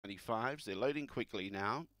22.95s. They're loading quickly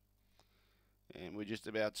now. And we're just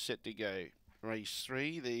about set to go. Race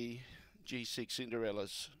 3, the G6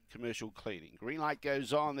 Cinderella's commercial cleaning. Green light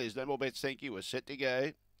goes on. There's no more bets, thank you. We're set to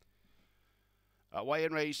go. Away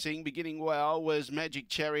in racing, beginning well, was Magic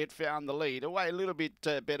Chariot, found the lead. Away a little bit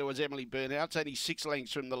better was Emily Burnout. It's only 6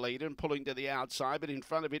 lengths from the leader and pulling to the outside, but in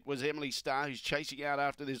front of it was Emily Starr, who's chasing out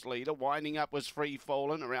after this leader. Winding up was Free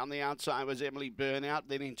Fallen. Around the outside was Emily Burnout.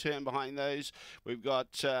 Then in turn behind those, we've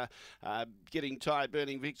got Getting Tired,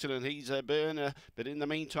 Burning Vixen, and He's a Burner. But in the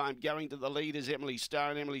meantime, going to the lead is Emily Starr,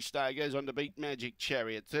 and Emily Starr goes on to beat Magic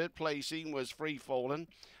Chariot. Third placing was Free Fallen.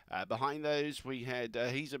 Behind those, we had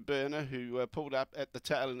He's a Burner, who pulled up at the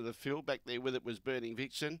tail end of the field. Back there with it was Burning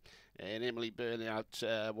Vixen. And Emily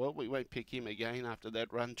Burnout, well, we won't pick him again after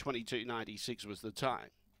that run. 22.96 was the time.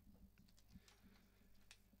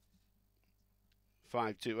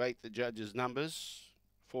 5 to 8, the judges' numbers.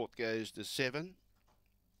 Fourth goes to 7.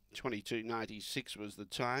 22.96 was the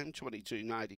time. 22.90.